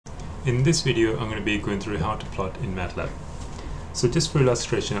In this video, I'm going to be going through how to plot in Matlab. So just for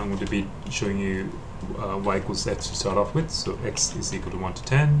illustration, I'm going to be showing you y equals x to start off with. So x is equal to 1 to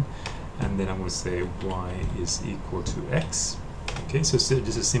 10, and then I'm going to say y is equal to x. Okay, so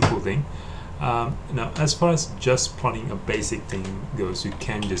just a simple thing. Now, as far as just plotting a basic thing goes, you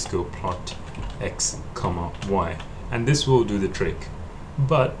can just go plot x comma y, and this will do the trick.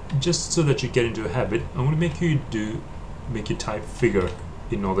 But just so that you get into a habit, I'm going to make you type figure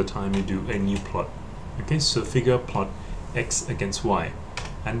in all the time you do a new plot. Okay, so figure plot x against y,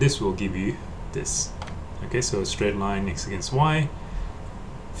 and this will give you this. Okay, so a straight line x against y,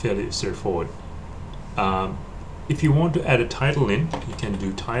 fairly straightforward. If you want to add a title in, you can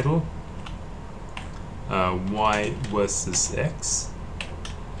do title y versus x,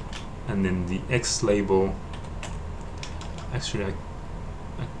 and then the x label. Actually,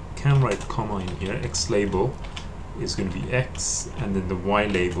 I can write comma in here. X label is going to be x, and then the y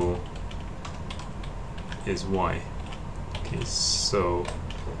label is y. Okay, so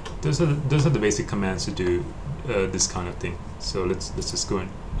those are the basic commands to do this kind of thing. So let's just go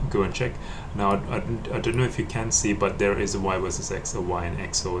and check. Now I don't know if you can see, but there is a y versus x, a y and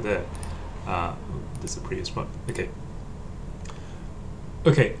x over there. This is a previous plot.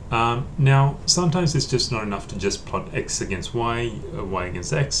 Okay, now sometimes it's just not enough to just plot x against y, y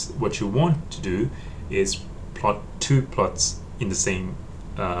against x. What you want to do is plot two plots in the same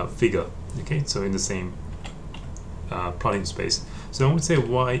figure. Okay, so in the same plotting space. So I'm going to say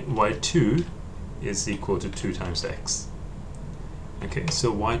y2 is equal to 2 times x. Okay,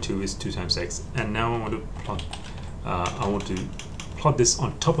 so y2 is 2 times x, and now I want to plot this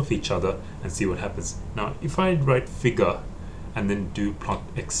on top of each other and see what happens. Now, if I write figure and then do plot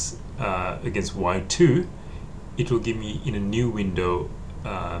x against y2, it will give me in a new window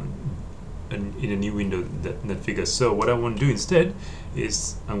that figure. So what I want to do instead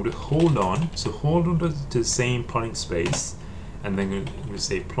is I'm going to hold on to the same plotting space, and then I'm going to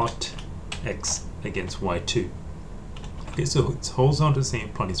say plot x against y2. Okay, so it holds on to the same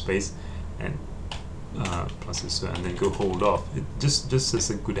plotting space and plus this, and then go hold off. It just as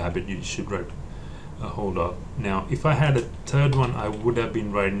a good habit, you should write hold off. Now, if I had a third one, I would have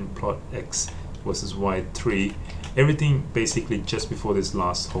been writing plot x versus y3, everything basically just before this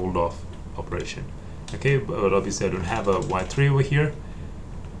last hold off operation. Okay, but obviously I don't have a y3 over here.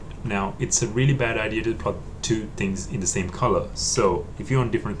 Now, it's a really bad idea to plot two things in the same color. So if you're on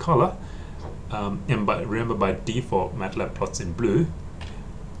different color, remember by default Matlab plots in blue,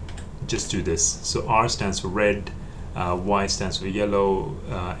 just do this. So R stands for red, Y stands for yellow,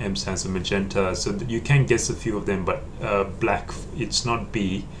 M stands for magenta. So you can guess a few of them, but black, it's not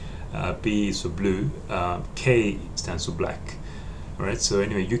B. B is for blue. K stands for black. All right. So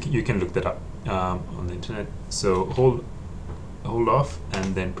anyway, you can look that up on the internet. So hold off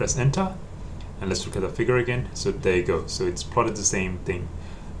and then press enter, and let's look at the figure again. So there you go. So it's plotted the same thing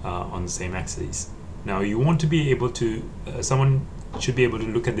on the same axis. Now you want to be able to someone should be able to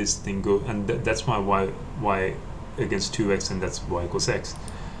look at this thing go, and that's why y against 2x, and that's y equals x.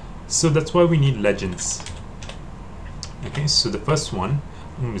 So that's why we need legends. Okay, so the first one,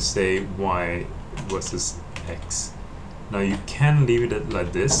 I'm going to say y versus x. Now you can leave it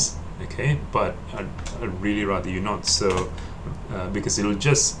like this, okay, but I'd really rather you not. So because it'll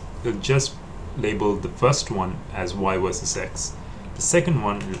just label the first one as y versus x. The second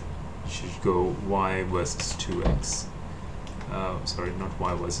one should go y versus 2x. Sorry, not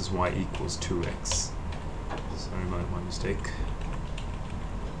y versus y equals 2x. Sorry about my mistake.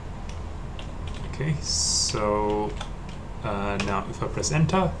 Okay, so now if I press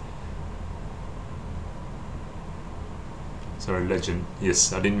enter, sorry, legend.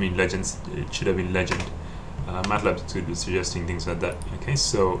 Yes, I didn't mean legends. It should have been legend. Matlab is suggesting things like that. Okay,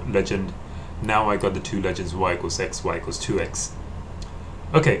 so legend. Now I got the two legends: y equals x, y equals 2x.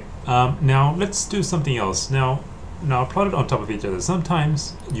 Okay, now let's do something else. Now plotted on top of each other.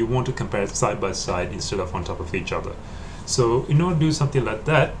 Sometimes you want to compare side by side instead of on top of each other. So in order to do something like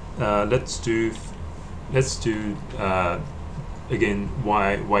that, let's do again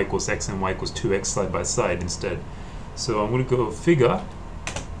y equals x and y equals 2x side by side instead. So I'm going to go figure,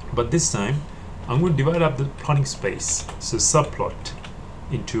 but this time I'm going to divide up the plotting space. So subplot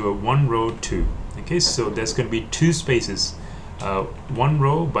into a 1 row 2. Okay, so there's going to be 2 spaces, 1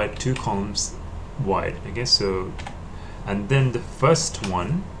 row by 2 columns wide. Okay, so and then the first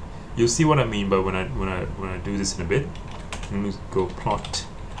one, you'll see what I mean by when I do this in a bit. I'm going to go plot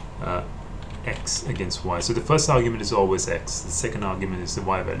x against y. So the first argument is always x. The second argument is the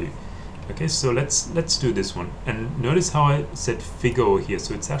y value. Okay, so let's do this one, and notice how I said figure over here.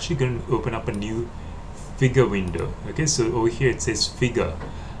 So it's actually going to open up a new figure window. Okay, so over here it says figure.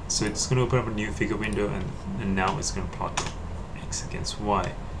 So it's going to open up a new figure window, and now it's going to plot x against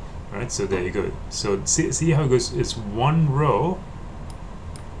y. Right, so there you go. So see how it goes? It's one row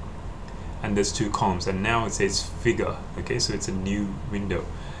and there's two columns, and now it says figure. Okay, so it's a new window.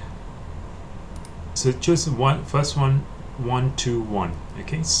 So choose first one, 1, 2, 1.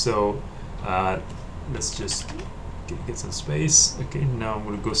 Okay, so let's just get some space. Okay, now I'm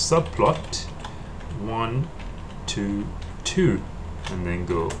going to go subplot 1, 2, 2, and then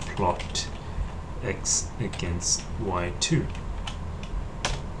go plot x against y2.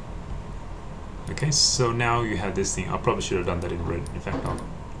 Okay, so now you have this thing. I probably should have done that in red. In fact, I'll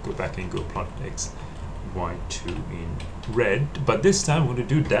go back and go plot x, y2 in red. But this time we're going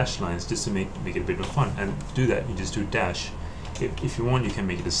to do dash lines just to make it a bit of fun. And to do that, you just do dash. If you want, you can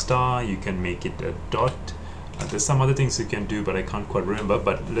make it a star. You can make it a dot. There's some other things you can do, but I can't quite remember.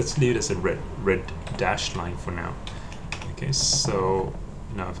 But let's leave it as a red dash line for now. Okay, so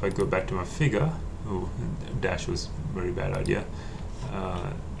now if I go back to my figure, oh, dash was a very bad idea.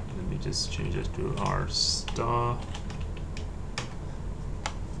 Let me just change it to R star.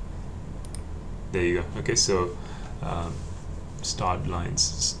 There you go. Okay, so starred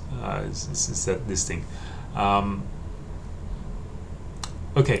lines is this thing.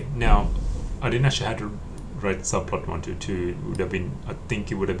 Okay, now I didn't actually have to write subplot 1, 2, 2. It would have been, I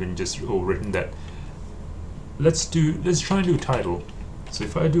think it would have been just written that. Let's try and do title. So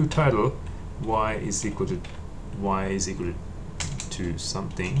if I do title, y is equal to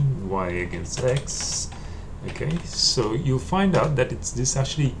something, y against x. Okay, so you'll find out that this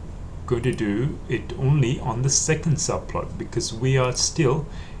actually going to do it only on the second subplot, because we are still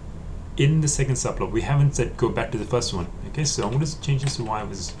in the second subplot. We haven't said go back to the first one. Okay, so I'm going to change this to y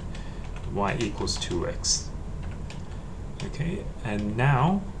equals 2x. Okay, and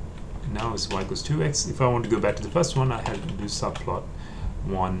now it's y equals 2x. If I want to go back to the first one, I have to do subplot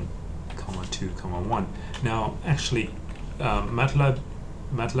 1, 2, 1. Now actually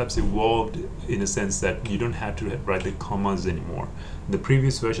Matlab's evolved in a sense that you don't have to write the commas anymore. In the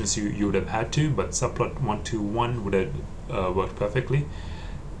previous versions you would have had to, but subplot 1, 2, 1 would have worked perfectly.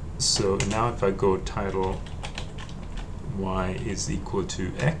 So now if I go title y is equal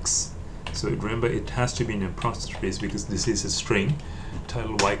to x, so remember it has to be in a process space because this is a string.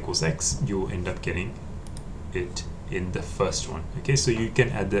 Title y equals x, you'll end up getting it in the first one. Okay, so you can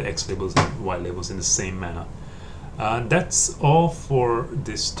add the x labels and y labels in the same manner. That's all for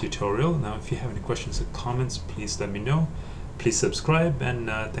this tutorial. Now if you have any questions or comments, please let me know. Please subscribe, and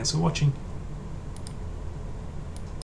thanks for watching.